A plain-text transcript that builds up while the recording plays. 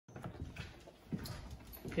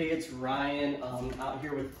Hey, it's Ryan out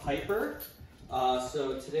here with Piper.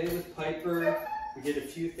 So today with Piper, we did a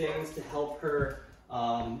few things to help her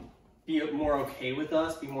be more okay with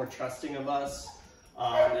us, be more trusting of us,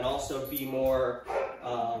 and also be more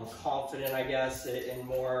confident, I guess, and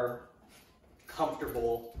more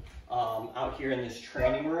comfortable out here in this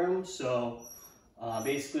training room. So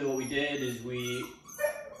basically what we did is we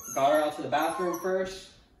got her out to the bathroom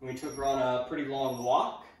first, and we took her on a pretty long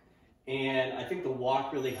walk. And I think the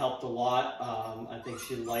walk really helped a lot. I think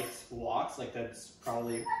she likes walks. Like that's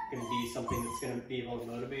probably going to be something that's going to be able to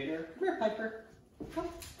motivate her. Come here, Piper. Come.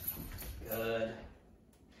 Good.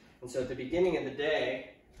 And so at the beginning of the day,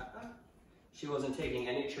 she wasn't taking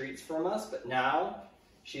any treats from us, but now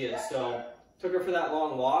she is. So took her for that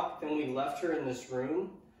long walk. Then we left her in this room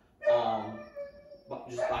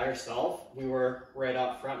just by herself. We were right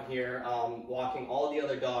up front here walking all the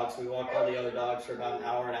other dogs. We walked all the other dogs for about an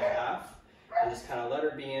hour and a half and just kind of let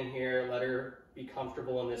her be in here, let her be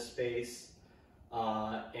comfortable in this space,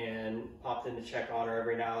 and popped in to check on her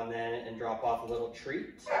every now and then and drop off a little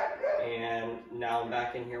treat. And now I'm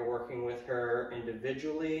back in here working with her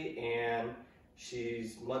individually, and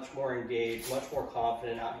she's much more engaged, much more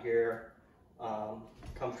confident out here,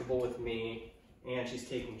 comfortable with me. And she's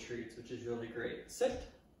taking treats, which is really great. Sit.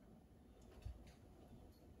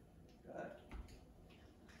 Good.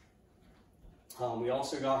 We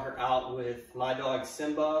also got her out with my dog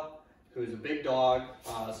Simba, who's a big dog,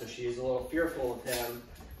 so she's a little fearful of him,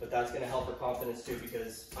 but that's going to help her confidence too,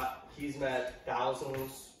 because he's met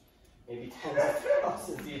thousands, maybe tens of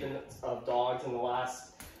thousands even of dogs in the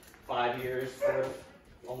last 5 years,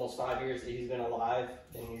 almost 5 years that he's been alive,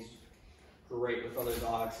 and he's great with other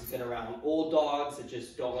dogs. He's been around old dogs that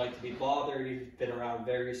just don't like to be bothered. He's been around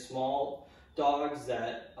very small dogs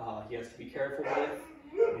that he has to be careful with.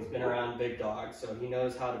 He's been around big dogs, so he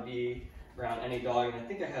knows how to be around any dog. And I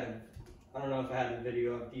think I don't know if I had a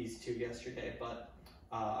video of these two yesterday, but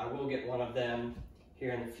I will get one of them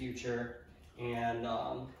here in the future. And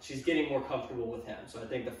she's getting more comfortable with him. So I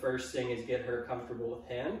think the first thing is get her comfortable with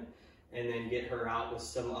him, and then get her out with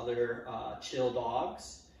some other chill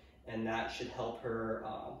dogs. And that should help her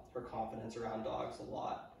her confidence around dogs a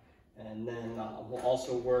lot. And then we'll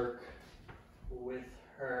also work with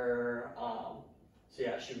her. So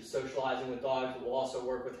yeah, she was socializing with dogs. We'll also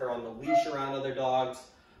work with her on the leash around other dogs,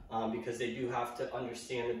 because they do have to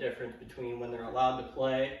understand the difference between when they're allowed to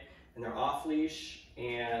play and they're off leash,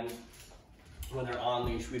 and when they're on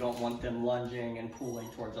leash, we don't want them lunging and pulling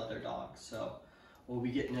towards other dogs. So we'll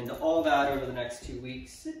be getting into all that over the next 2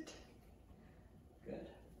 weeks. Sit. Good.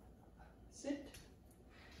 Sit.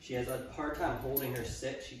 She has a hard time holding her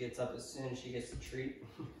sit. She gets up as soon as she gets the treat.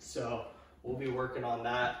 So we'll be working on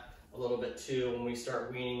that a little bit too when we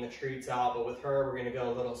start weaning the treats out. But with her, we're gonna go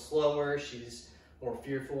a little slower. She's more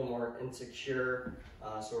fearful, more insecure.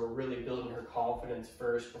 So we're really building her confidence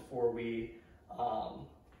first before we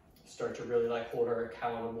start to really like hold her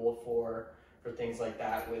accountable for things like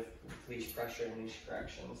that with leash pressure and leash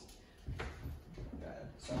corrections.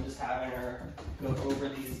 So I'm just having her go over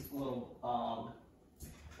these little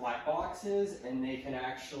black boxes, and they can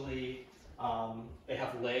actually, they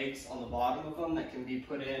have legs on the bottom of them that can be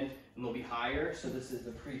put in, and they'll be higher. So this is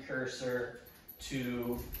the precursor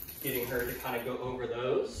to getting her to kind of go over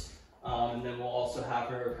those. And then we'll also have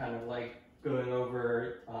her kind of like going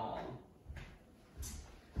over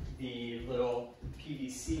the little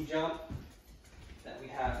PVC jump that we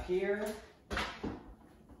have here.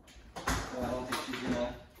 I don't think she's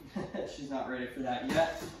gonna, she's not ready for that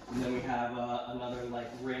yet. And then we have another like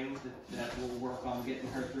ring that we'll work on getting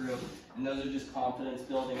her through. And those are just confidence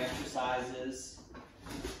building exercises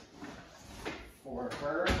for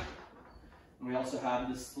her. And we also have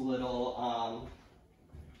this little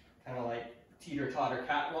kind of like teeter-totter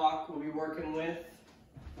catwalk we'll be working with.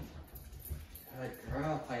 Good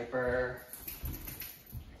girl, Piper.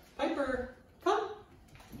 Piper, come.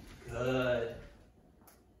 Good.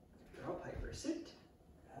 Girl, Piper, sit.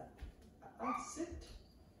 Sit.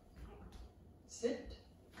 Sit.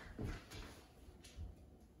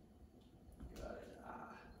 Good.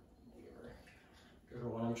 Give her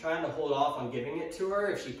one. I'm trying to hold off on giving it to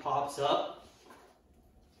her. If she pops up,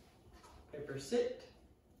 Piper, sit.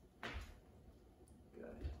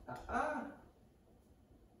 Good.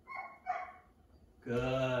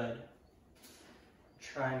 Good.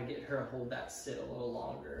 Trying to get her to hold that sit a little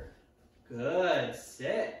longer. Good.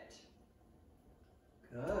 Sit.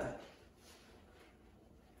 Good.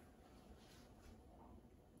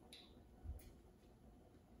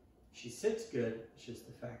 She sits good. It's just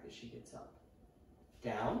the fact that she gets up.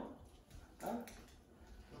 Down. Up.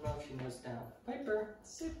 I don't know if she knows down. Piper,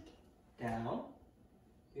 sit. Down.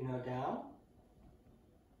 You know, down.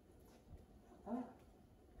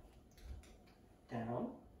 Down.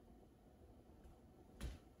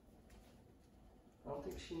 I don't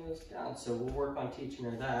think she knows down, so we'll work on teaching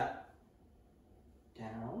her that.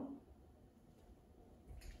 Down.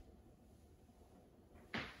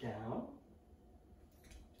 Down.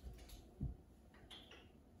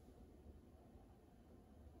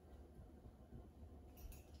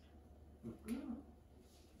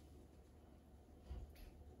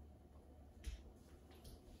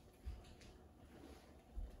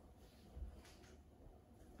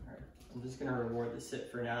 I'm just going to reward the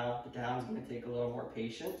sit for now. The down's going to take a little more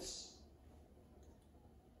patience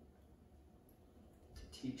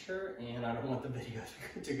to teach her, and I don't want the video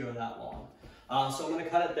to go that long. So I'm going to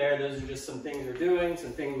cut it there. Those are just some things we're doing,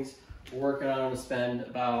 some things we're working on. I'm going to spend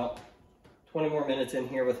about 20 more minutes in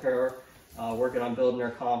here with her, working on building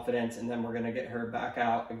her confidence, and then we're going to get her back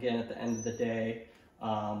out again at the end of the day,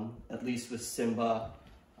 at least with Simba.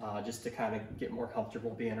 Just to kind of get more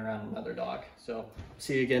comfortable being around another dog. So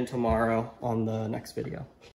see you again tomorrow on the next video.